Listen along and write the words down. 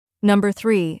Number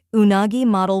 3. Unagi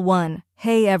Model One.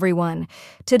 Hey everyone!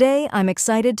 Today I'm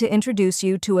excited to introduce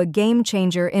you to a game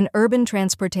changer in urban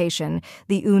transportation,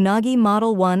 the Unagi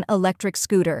Model One electric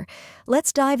scooter.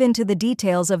 Let's dive into the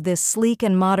details of this sleek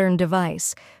and modern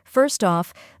device. First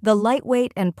off, the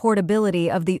lightweight and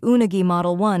portability of the Unagi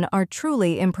Model One are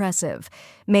truly impressive.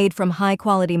 Made from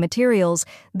high-quality materials,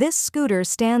 this scooter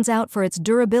stands out for its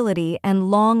durability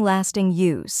and long-lasting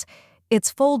use.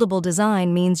 Its foldable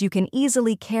design means you can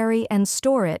easily carry and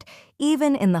store it,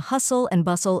 even in the hustle and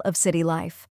bustle of city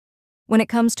life. When it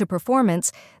comes to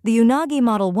performance, the Unagi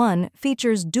Model One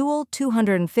features dual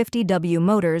 250W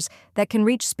motors that can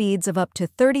reach speeds of up to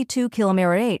 32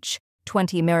 km/h,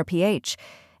 20 mph,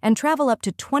 and travel up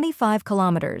to 25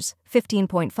 kilometers,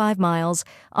 15.5 miles,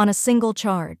 on a single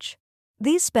charge.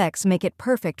 These specs make it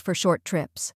perfect for short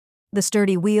trips. The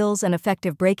sturdy wheels and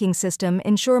effective braking system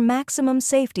ensure maximum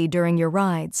safety during your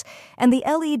rides, and the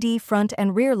LED front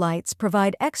and rear lights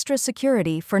provide extra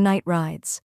security for night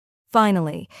rides.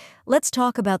 Finally, let's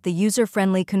talk about the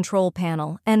user-friendly control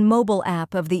panel and mobile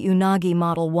app of the Unagi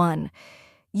Model One.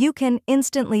 You can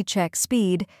instantly check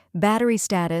speed, battery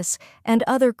status, and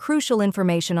other crucial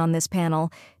information on this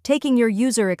panel, taking your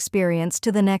user experience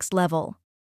to the next level.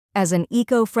 As an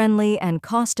eco-friendly and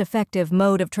cost-effective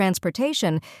mode of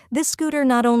transportation, this scooter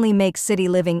not only makes city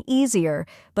living easier,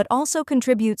 but also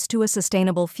contributes to a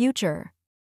sustainable future.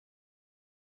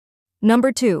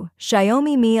 Number 2.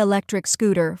 Xiaomi Mi Electric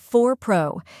Scooter 4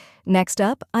 Pro. Next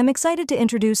up, I'm excited to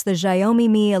introduce the Xiaomi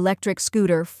Mi Electric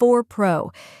Scooter 4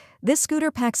 Pro. This scooter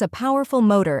packs a powerful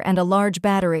motor and a large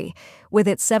battery. With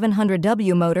its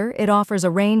 700W motor, it offers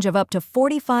a range of up to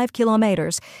 45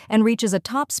 kilometers and reaches a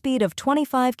top speed of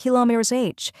 25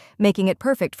 km/h, making it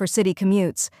perfect for city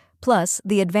commutes. Plus,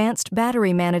 the advanced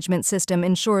battery management system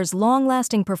ensures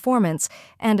long-lasting performance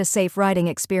and a safe riding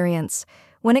experience.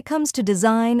 When it comes to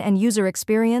design and user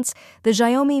experience, the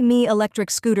Xiaomi Mi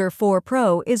Electric Scooter 4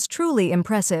 Pro is truly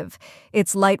impressive.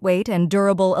 Its lightweight and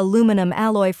durable aluminum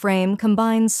alloy frame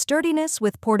combines sturdiness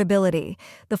with portability.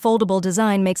 The foldable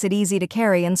design makes it easy to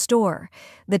carry and store.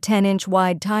 The 10-inch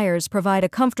wide tires provide a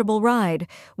comfortable ride,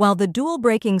 while the dual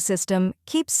braking system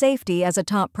keeps safety as a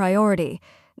top priority.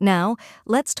 Now,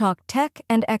 let's talk tech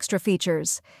and extra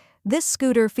features. This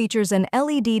scooter features an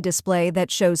LED display that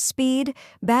shows speed,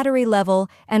 battery level,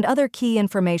 and other key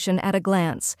information at a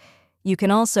glance. You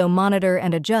can also monitor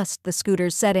and adjust the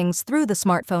scooter's settings through the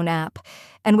smartphone app,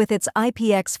 and with its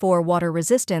IPX4 water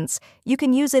resistance, you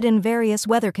can use it in various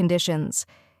weather conditions.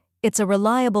 It's a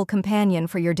reliable companion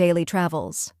for your daily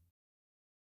travels.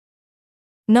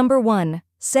 Number 1.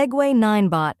 Segway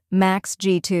Ninebot MAX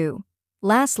G2.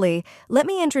 Lastly, let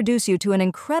me introduce you to an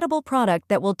incredible product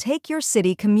that will take your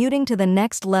city commuting to the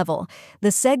next level, the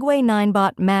Segway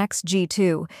Ninebot MAX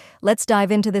G2. Let's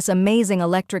dive into this amazing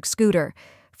electric scooter.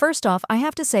 First off, I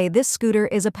have to say this scooter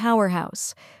is a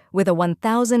powerhouse. With a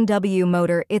 1000W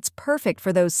motor, it's perfect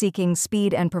for those seeking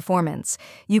speed and performance.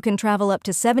 You can travel up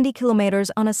to 70 kilometers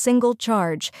on a single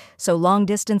charge, so long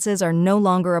distances are no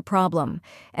longer a problem.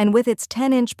 And with its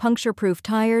 10-inch puncture-proof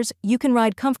tires, you can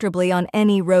ride comfortably on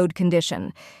any road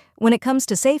condition. When it comes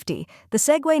to safety, the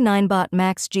Segway Ninebot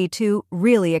MAX G2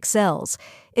 really excels.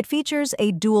 It features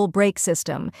a dual brake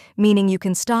system, meaning you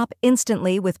can stop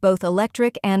instantly with both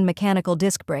electric and mechanical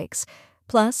disc brakes.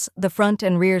 Plus, the front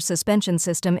and rear suspension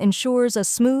system ensures a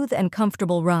smooth and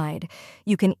comfortable ride.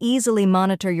 You can easily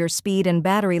monitor your speed and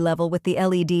battery level with the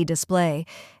LED display.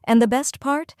 And the best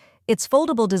part? Its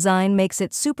foldable design makes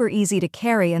it super easy to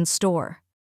carry and store.